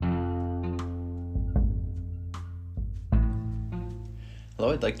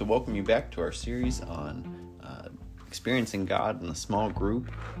Hello, I'd like to welcome you back to our series on experiencing God in a small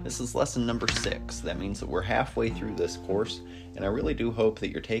group. This is lesson number 6. That means that we're halfway through this course, and I really do hope that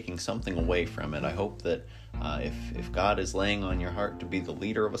you're taking something away from it. I hope that if God is laying on your heart to be the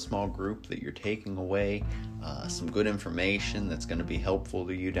leader of a small group, that you're taking away some good information that's going to be helpful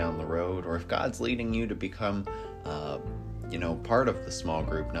to you down the road, or if God's leading you to become part of the small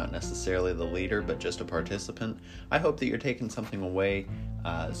group, not necessarily the leader, but just a participant. I hope that you're taking something away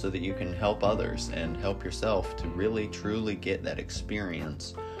so that you can help others and help yourself to really, truly get that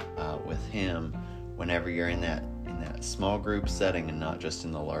experience with Him whenever you're in that small group setting and not just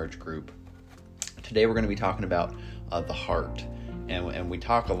in the large group. Today we're going to be talking about the heart, and we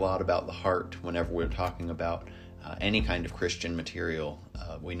talk a lot about the heart whenever we're talking about any kind of Christian material.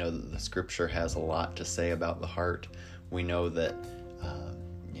 We know that the Scripture has a lot to say about the heart. We know that,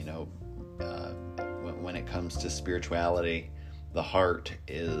 when it comes to spirituality, the heart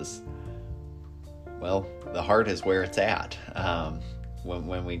is where it's at.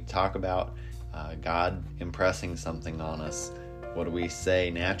 When we talk about God impressing something on us, what do we say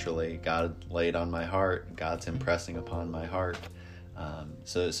naturally? God laid on my heart. God's impressing upon my heart.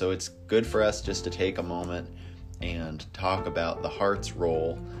 So it's good for us just to take a moment and talk about the heart's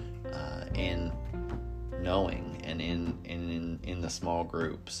role in knowing and in the small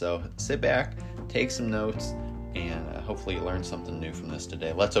group. So sit back, take some notes, and hopefully you learn something new from this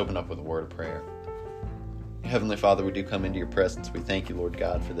today. Let's open up with a word of prayer. Heavenly Father, we do come into your presence. We thank you, Lord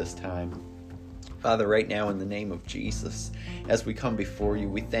God, for this time. Father, right now in the name of Jesus, as we come before you,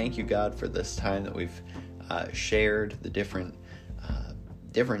 we thank you, God, for this time that we've shared the different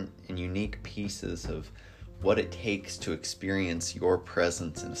and unique pieces of what it takes to experience your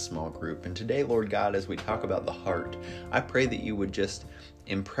presence in a small group. And today, Lord God, as we talk about the heart, I pray that you would just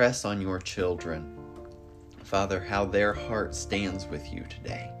impress on your children, Father, how their heart stands with you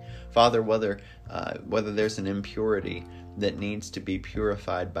today. Father, whether there's an impurity that needs to be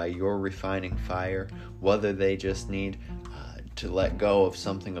purified by your refining fire, whether they just need to let go of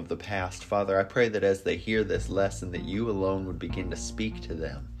something of the past, Father, I pray that as they hear this lesson, that you alone would begin to speak to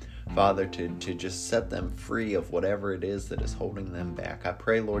them. Father, to just set them free of whatever it is that is holding them back. I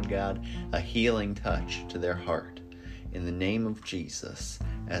pray, Lord God, a healing touch to their heart in the name of Jesus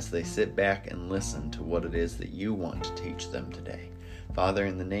as they sit back and listen to what it is that you want to teach them today. Father,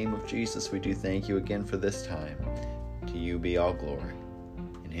 in the name of Jesus, we do thank you again for this time. To you be all glory.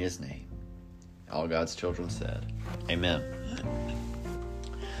 In His name, all God's children said, Amen.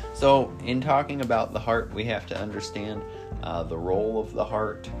 So, in talking about the heart, we have to understand the role of the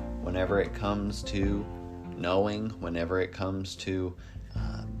heart whenever it comes to knowing, whenever it comes to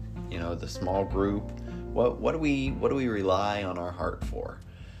the small group. What do we rely on our heart for?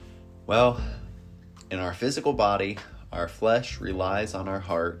 Well, in our physical body, our flesh relies on our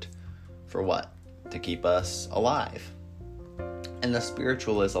heart for what? To keep us alive. And the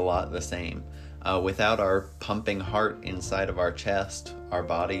spiritual is a lot the same. Without our pumping heart inside of our chest, our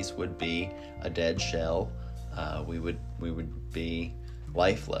bodies would be a dead shell. We would be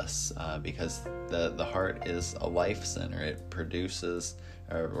lifeless because the heart is a life center. It produces,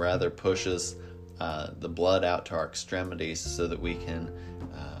 or rather pushes, the blood out to our extremities so that we can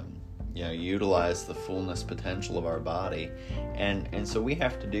utilize the fullness potential of our body. And so we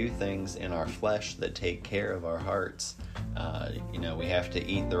have to do things in our flesh that take care of our hearts. We have to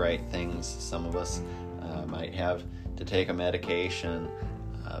eat the right things. Some of us might have to take a medication.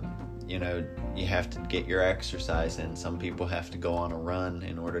 You have to get your exercise in. Some people have to go on a run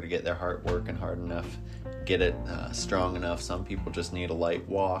in order to get their heart working hard enough, get it strong enough. Some people just need a light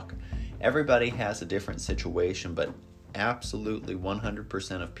walk. Everybody has a different situation, but absolutely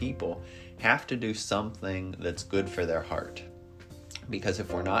 100% of people have to do something that's good for their heart. Because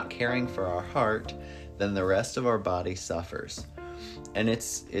if we're not caring for our heart, then the rest of our body suffers. And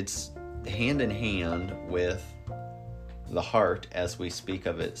it's hand in hand with the heart as we speak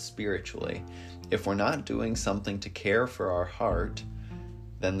of it spiritually. If we're not doing something to care for our heart,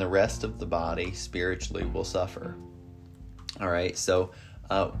 then the rest of the body spiritually will suffer. All right, so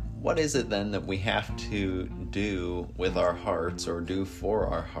what is it then that we have to do with our hearts or do for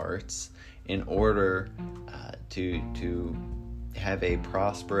our hearts in order to have a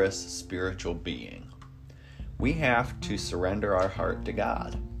prosperous spiritual being? We have to surrender our heart to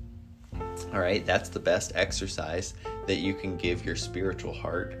God. All right, that's the best exercise that you can give your spiritual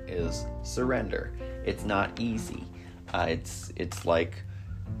heart is surrender. It's not easy. It's like,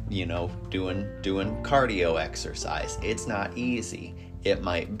 doing cardio exercise. It's not easy. It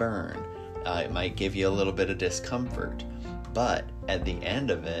might burn. It might give you a little bit of discomfort. But at the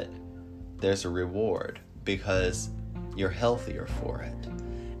end of it, there's a reward because you're healthier for it.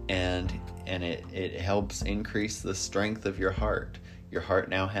 And it helps increase the strength of your heart. Your heart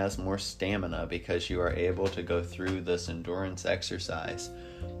now has more stamina because you are able to go through this endurance exercise.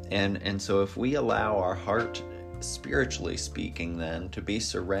 And so if we allow our heart, spiritually speaking, then to be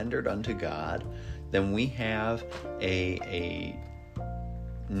surrendered unto God, then we have a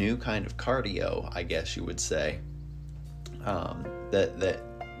new kind of cardio, I guess you would say,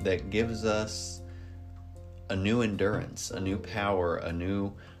 that gives us a new endurance, a new power, a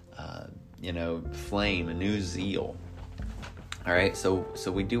new flame, a new zeal. All right, so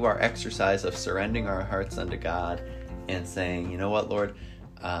we do our exercise of surrendering our hearts unto God and saying, you know what, Lord,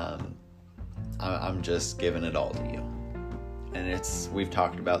 I'm just giving it all to you. And we've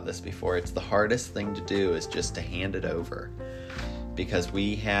talked about this before. It's the hardest thing to do is just to hand it over, because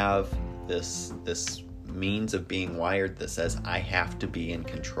we have this means of being wired that says I have to be in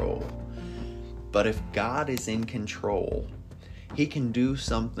control. But if God is in control, He can do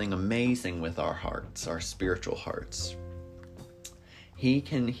something amazing with our hearts, our spiritual hearts. He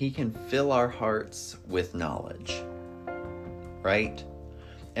can fill our hearts with knowledge, right?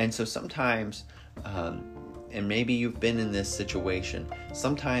 And so sometimes, and maybe you've been in this situation,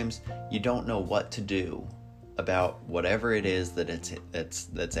 sometimes you don't know what to do about whatever it is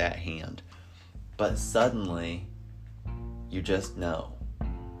that's at hand, but suddenly you just know,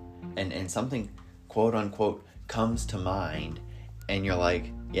 and something quote unquote comes to mind, and you're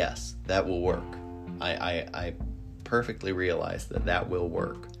like, yes, that will work. I perfectly realize that will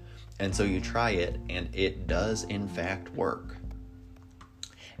work. And so you try it, and it does in fact work.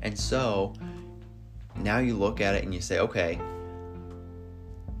 And so now you look at it and you say, okay,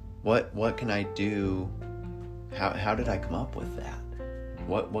 what can I do? How did I come up with that?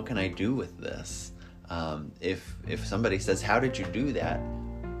 What can I do with this? If somebody says, how did you do that?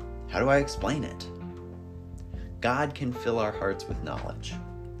 How do I explain it? God can fill our hearts with knowledge.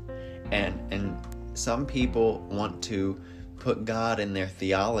 And some people want to put God in their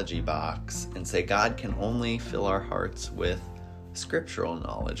theology box and say God can only fill our hearts with scriptural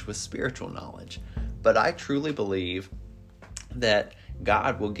knowledge, with spiritual knowledge. But I truly believe that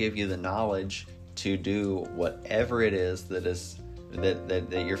God will give you the knowledge to do whatever it is that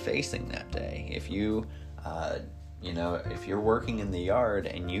you're facing that day. If you if you're working in the yard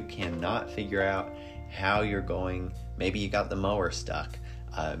and you cannot figure out how you're going, maybe you got the mower stuck.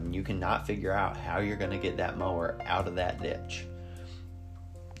 You cannot figure out how you're going to get that mower out of that ditch.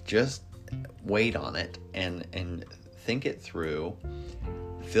 Just wait on it and think it through.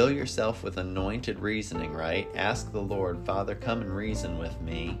 Fill yourself with anointed reasoning, right? Ask the Lord, Father, come and reason with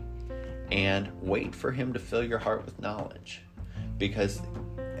me, and wait for Him to fill your heart with knowledge. Because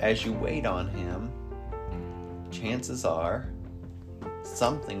as you wait on Him, chances are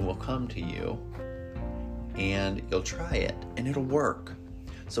something will come to you and you'll try it and it'll work.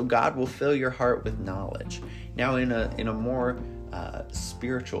 So God will fill your heart with knowledge. Now, in a more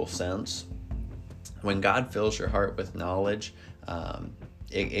spiritual sense, when God fills your heart with knowledge,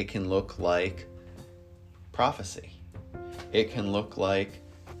 it can look like prophecy. It can look like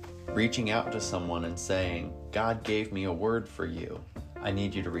reaching out to someone and saying, God gave me a word for you. I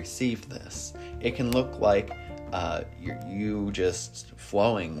need you to receive this. It can look like you just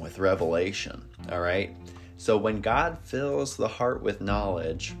flowing with revelation, all right? So when God fills the heart with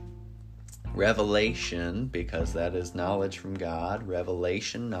knowledge, revelation, because that is knowledge from God,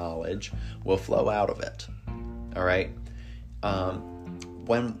 revelation knowledge will flow out of it, all right?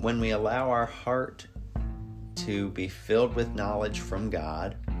 When we allow our heart to be filled with knowledge from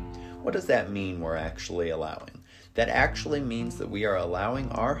God, what does that mean we're actually allowing? That actually means that we are allowing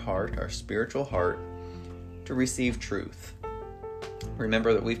our heart, our spiritual heart, to receive truth.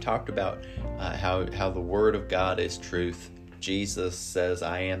 Remember that we've talked about how the Word of God is truth. Jesus says,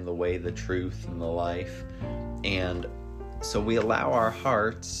 I am the way, the truth, and the life. And so we allow our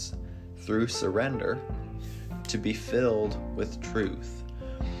hearts, through surrender, to be filled with truth.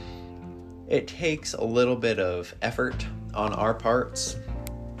 It takes a little bit of effort on our parts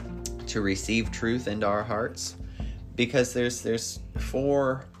to receive truth into our hearts, because there's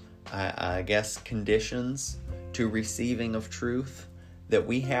four, I guess, conditions to receiving of truth that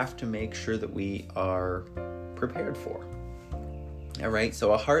we have to make sure that we are prepared for. All right,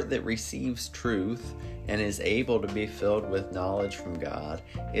 so a heart that receives truth and is able to be filled with knowledge from God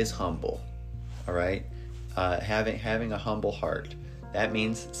is humble. All right, having a humble heart, that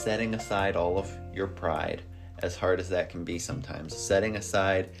means setting aside all of your pride, as hard as that can be sometimes. Setting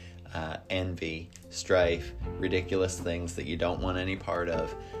aside envy, strife, ridiculous things that you don't want any part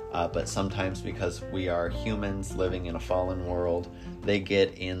of. But sometimes, because we are humans living in a fallen world, they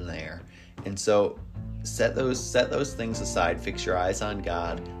get in there. And so set those things aside. Fix your eyes on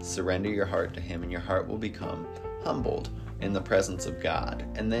God. Surrender your heart to Him, and your heart will become humbled in the presence of God.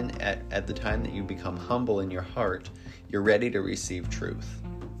 And then at the time that you become humble in your heart, you're ready to receive truth.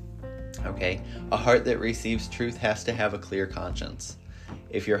 Okay? A heart that receives truth has to have a clear conscience.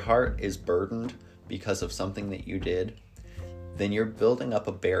 If your heart is burdened because of something that you did, then you're building up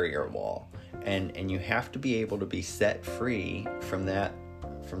a barrier wall. And you have to be able to be set free from that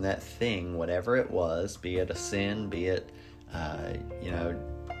thing, whatever it was, be it a sin, be it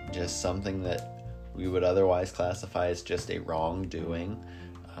just something that we would otherwise classify as just a wrongdoing,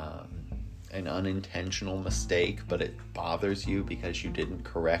 an unintentional mistake, but it bothers you because you didn't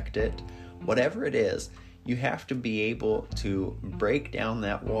correct it. Whatever it is, you have to be able to break down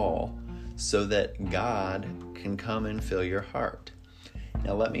that wall so that God can come and fill your heart.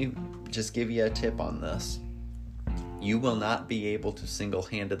 Now let me just give you a tip on this. You will not be able to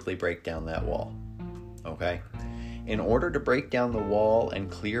single-handedly break down that wall, okay? In order to break down the wall and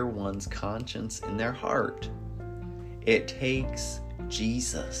clear one's conscience in their heart, it takes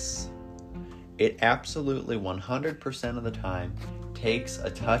Jesus. It absolutely 100% of the time takes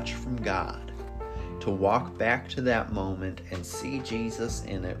a touch from God to walk back to that moment and see Jesus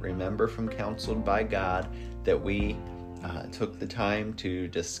in it. Remember from Counseled by God that we took the time to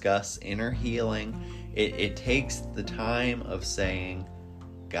discuss inner healing. It takes the time of saying,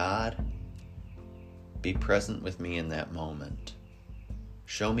 God, be present with me in that moment.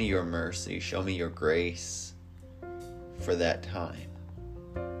 Show me your mercy. Show me your grace for that time.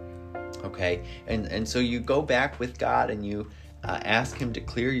 Okay? And so you go back with God and you ask Him to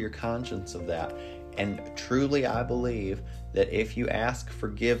clear your conscience of that. And truly I believe that if you ask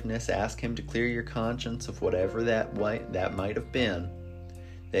forgiveness, ask Him to clear your conscience of whatever that might have been,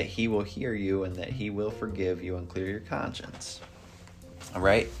 that He will hear you and that He will forgive you and clear your conscience. All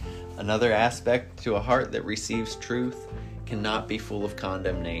right? Another aspect to a heart that receives truth cannot be full of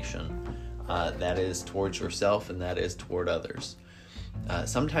condemnation. That is towards yourself and that is toward others.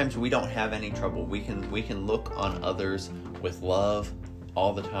 Sometimes we don't have any trouble. We can look on others with love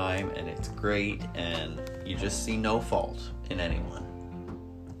all the time, and it's great, and you just see no fault in anyone.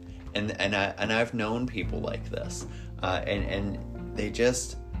 And I've known people like this, and they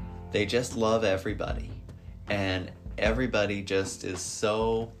just love everybody, and everybody just is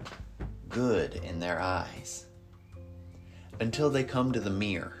so good in their eyes until they come to the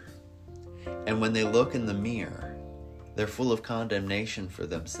mirror. And when they look in the mirror, they're full of condemnation for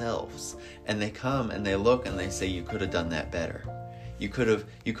themselves, and they come and they look and they say, you could have done that better. You could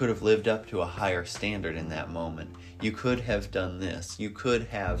have lived up to a higher standard in that moment. You could have done this. You could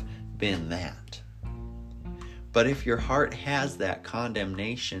have been that. But if your heart has that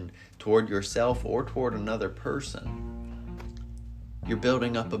condemnation toward yourself or toward another person, you're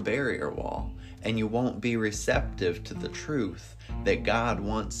building up a barrier wall, and you won't be receptive to the truth that God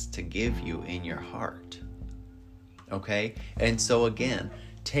wants to give you in your heart. Okay? And so again,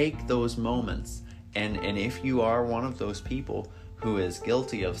 take those moments, and if you are one of those people who is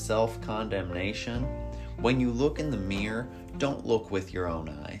guilty of self-condemnation, when you look in the mirror, don't look with your own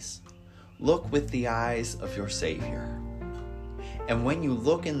eyes. Look with the eyes of your Savior. And when you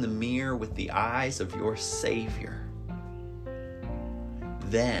look in the mirror with the eyes of your Savior,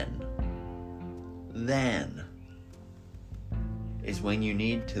 then is when you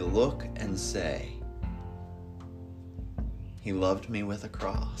need to look and say, He loved me with a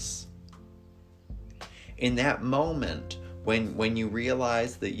cross. In that moment, when you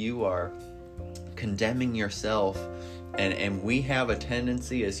realize that you are condemning yourself, and we have a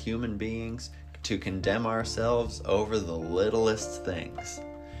tendency as human beings to condemn ourselves over the littlest things.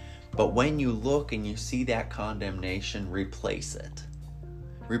 But when you look and you see that condemnation, replace it.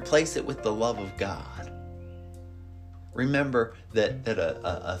 Replace it with the love of God. Remember that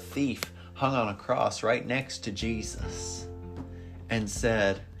a thief hung on a cross right next to Jesus and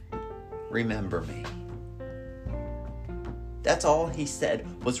said, remember me. That's all he said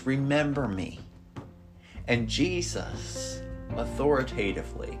was, remember me. And Jesus,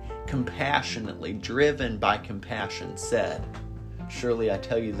 authoritatively, compassionately, driven by compassion, said, surely I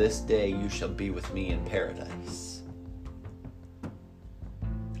tell you, this day you shall be with me in paradise.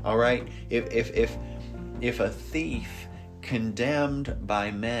 All right? If a thief condemned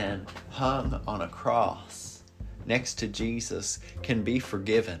by men hung on a cross next to Jesus can be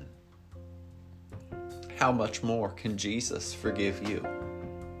forgiven, how much more can Jesus forgive you?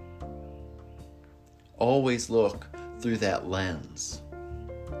 Always look through that lens.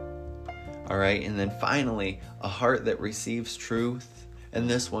 All right, and then finally, a heart that receives truth, and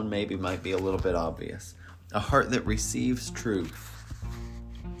this one maybe might be a little bit obvious. A heart that receives truth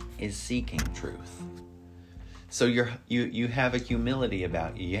is seeking truth. So you have a humility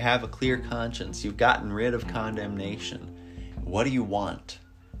about you. You have a clear conscience. You've gotten rid of condemnation. What do you want?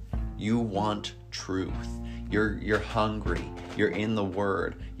 You want truth. You're hungry. You're in the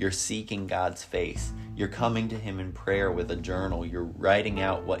Word. You're seeking God's face. You're coming to Him in prayer with a journal. You're writing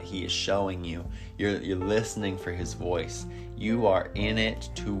out what He is showing you. You're listening for His voice. You are in it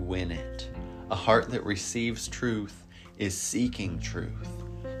to win it. A heart that receives truth is seeking truth.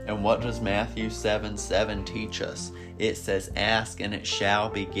 And what does Matthew 7:7 teach us? It says, ask and it shall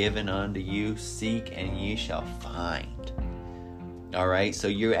be given unto you. Seek and ye shall find. All right, so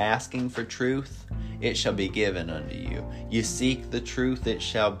you're asking for truth, it shall be given unto you. You seek the truth, it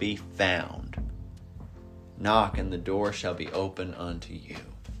shall be found. Knock and the door shall be open unto you.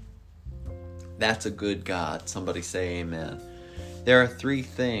 That's a good God. Somebody say amen. There are 3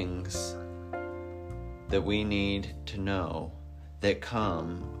 things that we need to know that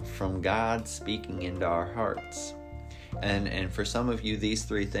come from God speaking into our hearts. And for some of you, these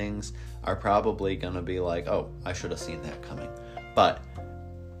 3 things are probably going to be like, oh, I should have seen that coming. But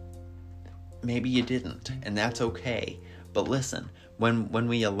maybe you didn't, and that's okay. But listen, when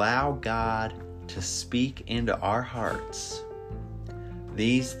we allow God to speak into our hearts,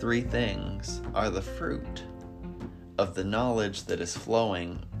 these 3 things are the fruit of the knowledge that is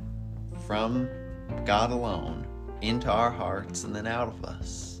flowing from God alone into our hearts and then out of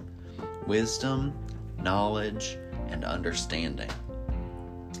us. Wisdom, knowledge, and understanding.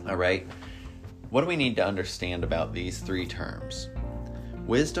 All right? What do we need to understand about these 3 terms?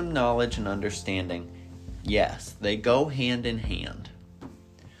 Wisdom, knowledge, and understanding, yes, they go hand in hand,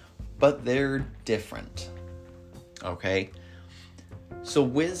 but they're different. Okay? So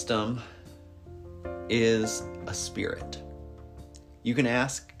wisdom is a spirit. You can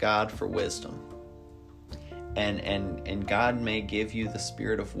ask God for wisdom. And God may give you the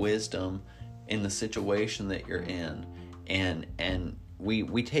spirit of wisdom in the situation that you're in. And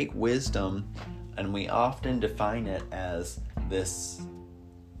we take wisdom and we often define it as this,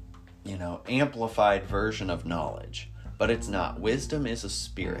 amplified version of knowledge. But it's not. Wisdom is a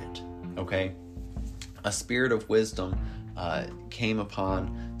spirit, okay? A spirit of wisdom came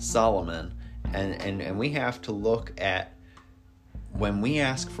upon Solomon. And we have to look at, when we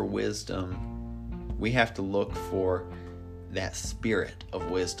ask for wisdom, we have to look for that spirit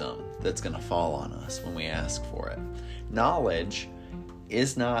of wisdom that's going to fall on us when we ask for it. Knowledge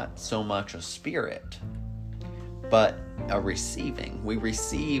is not so much a spirit, but a receiving. We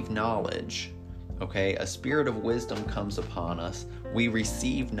receive knowledge, okay? A spirit of wisdom comes upon us. We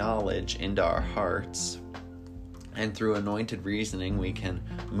receive knowledge into our hearts, and through anointed reasoning, we can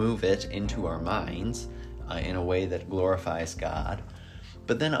move it into our minds in a way that glorifies God.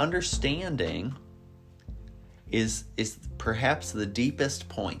 But then understanding is perhaps the deepest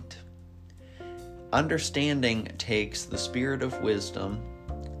point. Understanding takes the spirit of wisdom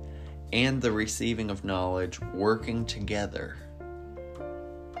and the receiving of knowledge working together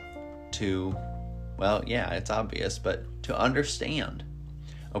to, it's obvious, but to understand.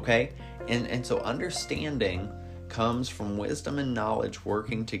 Okay? And so understanding comes from wisdom and knowledge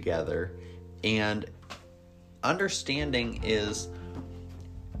working together, and understanding is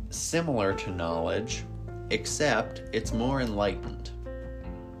similar to knowledge, except it's more enlightened.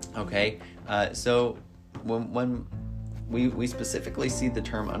 Okay? So when we specifically see the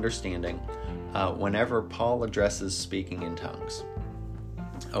term understanding whenever Paul addresses speaking in tongues.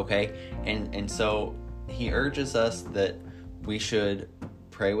 Okay? And so he urges us that we should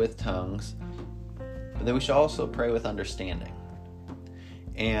pray with tongues, but that we should also pray with understanding.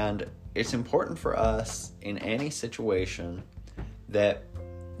 And it's important for us in any situation that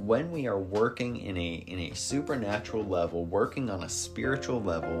when we are working in a supernatural level, working on a spiritual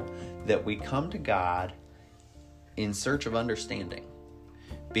level, that we come to God in search of understanding.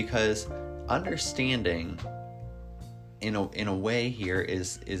 Because understanding in a way here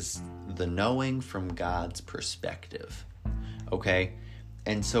is the knowing from God's perspective. Okay?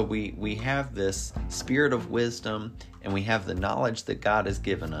 And so we have this spirit of wisdom, and we have the knowledge that God has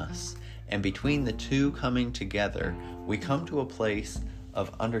given us. And between the two coming together, we come to a place of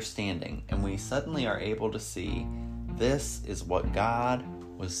understanding, and we suddenly are able to see, this is what God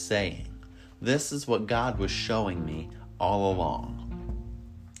was saying. This is what God was showing me all along.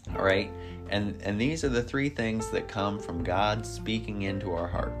 All right? And these are the 3 things that come from God speaking into our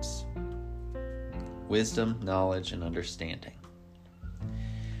hearts. Wisdom, knowledge, and understanding.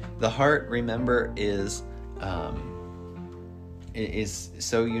 The heart, remember, is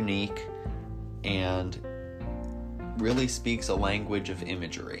so unique and really speaks a language of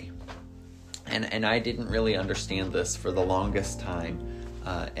imagery. And I didn't really understand this for the longest time,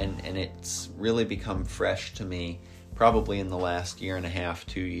 and it's really become fresh to me probably in the last 1.5 to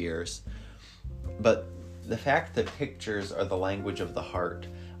 2 years. But the fact that pictures are the language of the heart,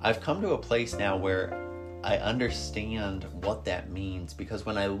 I've come to a place now where I understand what that means, because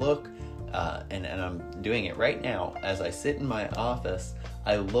when I look, and I'm doing it right now, as I sit in my office,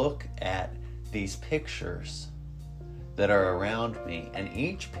 I look at these pictures that are around me, and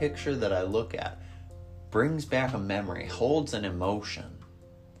each picture that I look at brings back a memory, holds an emotion,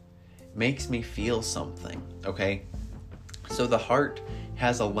 makes me feel something, okay? So the heart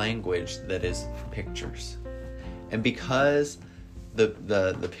has a language that is pictures. And because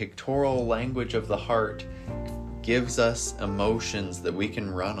the pictorial language of the heart gives us emotions that we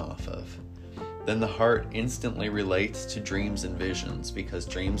can run off of, then the heart instantly relates to dreams and visions, because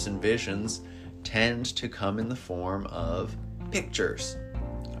dreams and visions tend to come in the form of pictures.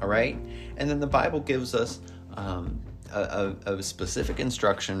 All right? And then the Bible gives us a specific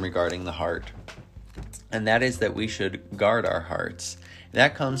instruction regarding the heart, and that is that we should guard our hearts.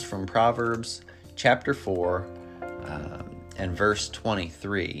 That comes from Proverbs chapter 4 and verse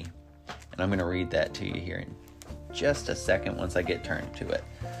 23. And I'm going to read that to you here in just a second once I get turned to it.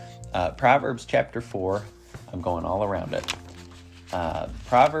 Proverbs chapter 4, I'm going all around it.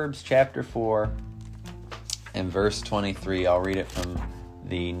 Proverbs chapter 4 and verse 23, I'll read it from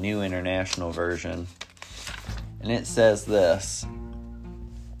the New International Version. And it says this.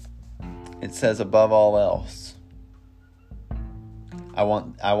 It says, above all else. I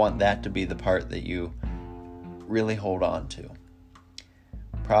want that to be the part that you really hold on to.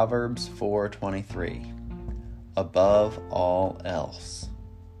 Proverbs 4:23. Above all else,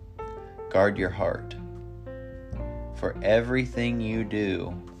 guard your heart, for everything you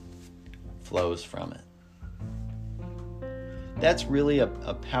do flows from it. That's really a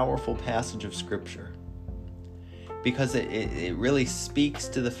powerful passage of Scripture, because it really speaks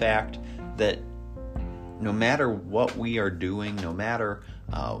to the fact that no matter what we are doing, no matter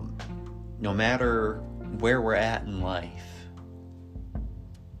where we're at in life,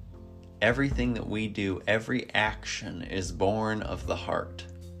 everything that we do, every action is born of the heart.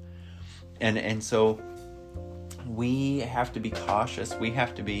 And so we have to be cautious. We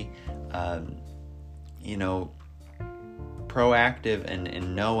have to be, proactive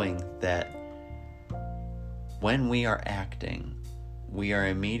in knowing that when we are acting, we are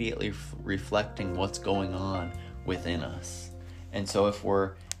immediately reflecting what's going on within us. And so if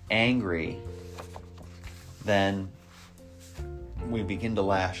we're angry, then we begin to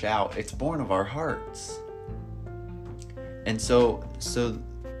lash out. It's born of our hearts. And so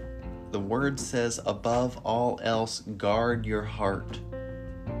the word says, above all else, guard your heart,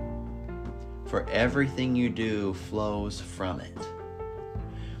 for everything you do flows from it.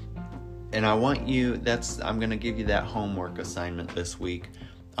 And I want you, I'm going to give you that homework assignment this week.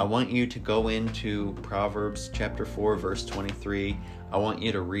 I want you to go into Proverbs chapter 4, verse 23. I want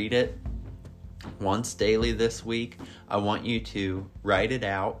you to read it once daily this week. I want you to write it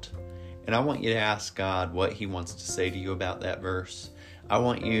out, and I want you to ask God what He wants to say to you about that verse. I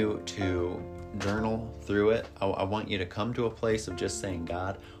want you to journal through it. I want you to come to a place of just saying,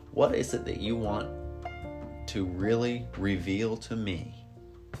 God, what is it that you want to really reveal to me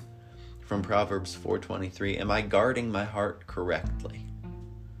from Proverbs 4:23? Am I guarding my heart correctly?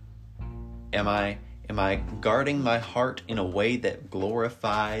 Am I guarding my heart in a way that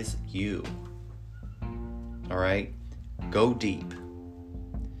glorifies you? All right? Go deep.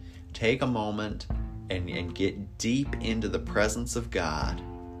 Take a moment and get deep into the presence of God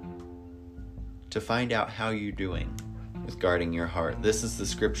to find out how you're doing with guarding your heart. This is the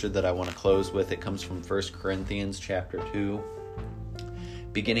scripture that I want to close with. It comes from 1 Corinthians chapter 2,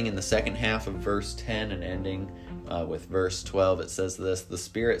 beginning in the second half of verse 10 and ending with verse 12. It says this: the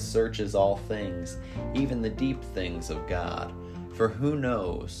Spirit searches all things, even the deep things of God. For who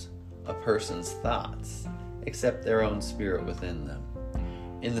knows a person's thoughts except their own spirit within them?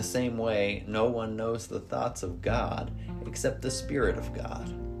 In the same way, no one knows the thoughts of God except the Spirit of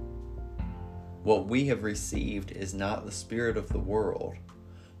God. What we have received is not the spirit of the world,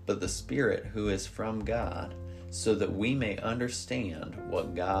 but the Spirit who is from God, so that we may understand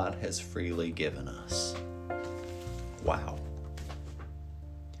what God has freely given us. Wow.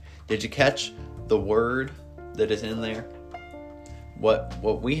 Did you catch the word that is in there?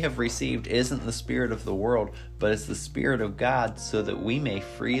 What we have received isn't the spirit of the world, but it's the Spirit of God, so that we may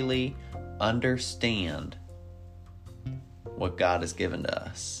freely understand what God has given to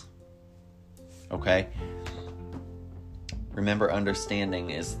us. Okay? Remember,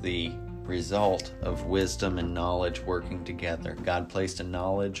 understanding is the result of wisdom and knowledge working together. God placed a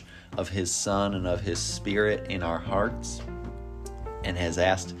knowledge of His Son and of His Spirit in our hearts. and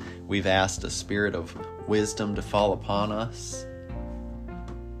we've asked a spirit of wisdom to fall upon us.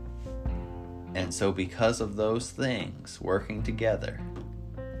 And so because of those things working together,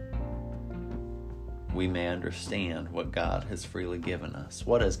 we may understand what God has freely given us.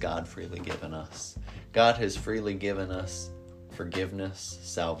 What has God freely given us? God has freely given us forgiveness,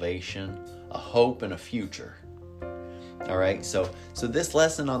 salvation, a hope, and a future. All right, so this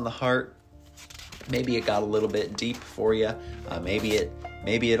lesson on the heart, maybe it got a little bit deep for you. Maybe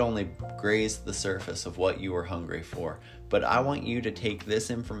it only grazed the surface of what you were hungry for. But I want you to take this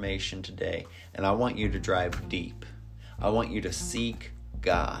information today, and I want you to drive deep. I want you to seek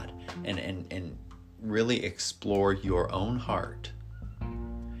God and really explore your own heart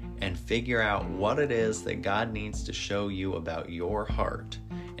and figure out what it is that God needs to show you about your heart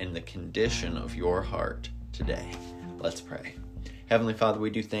and the condition of your heart today. Let's pray. Heavenly Father,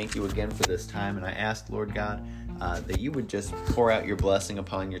 we do thank you again for this time, and I ask, Lord God, that you would just pour out your blessing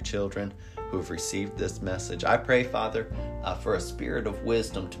upon your children who have received this message. I pray, Father, for a spirit of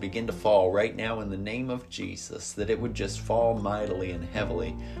wisdom to begin to fall right now in the name of Jesus, that it would just fall mightily and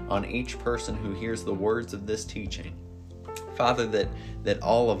heavily on each person who hears the words of this teaching. Father, that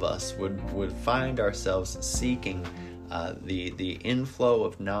all of us would find ourselves seeking the inflow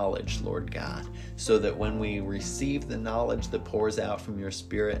of knowledge, Lord God, so that when we receive the knowledge that pours out from your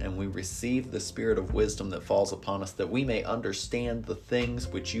Spirit and we receive the spirit of wisdom that falls upon us, that we may understand the things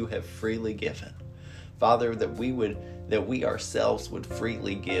which you have freely given. Father, that we ourselves would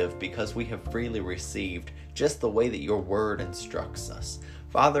freely give because we have freely received, just the way that your word instructs us.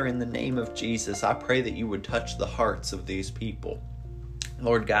 Father, in the name of Jesus, I pray that you would touch the hearts of these people.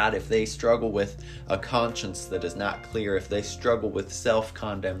 Lord God, if they struggle with a conscience that is not clear, if they struggle with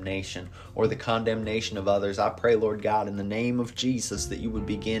self-condemnation or the condemnation of others, I pray, Lord God, in the name of Jesus, that you would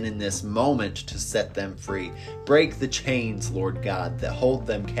begin in this moment to set them free. Break the chains, Lord God, that hold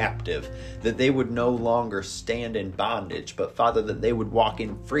them captive, that they would no longer stand in bondage, but Father, that they would walk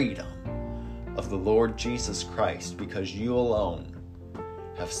in freedom of the Lord Jesus Christ, because you alone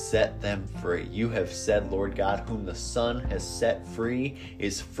have set them free. You have said, Lord God, whom the Son has set free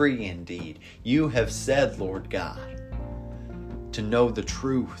is free indeed. You have said, Lord God, to know the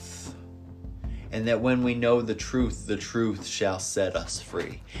truth, and that when we know the truth shall set us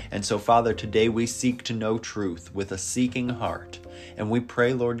free. And so, Father, today we seek to know truth with a seeking heart, and we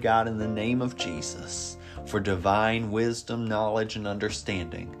pray, Lord God, in the name of Jesus, for divine wisdom, knowledge, and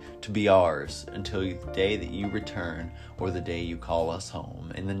understanding to be ours until the day that you return or the day you call us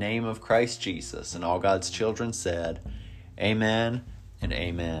home. In the name of Christ Jesus, and all God's children said, amen and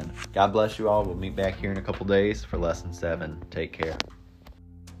amen. God bless you all. We'll meet back here in a couple days for lesson 7. Take care.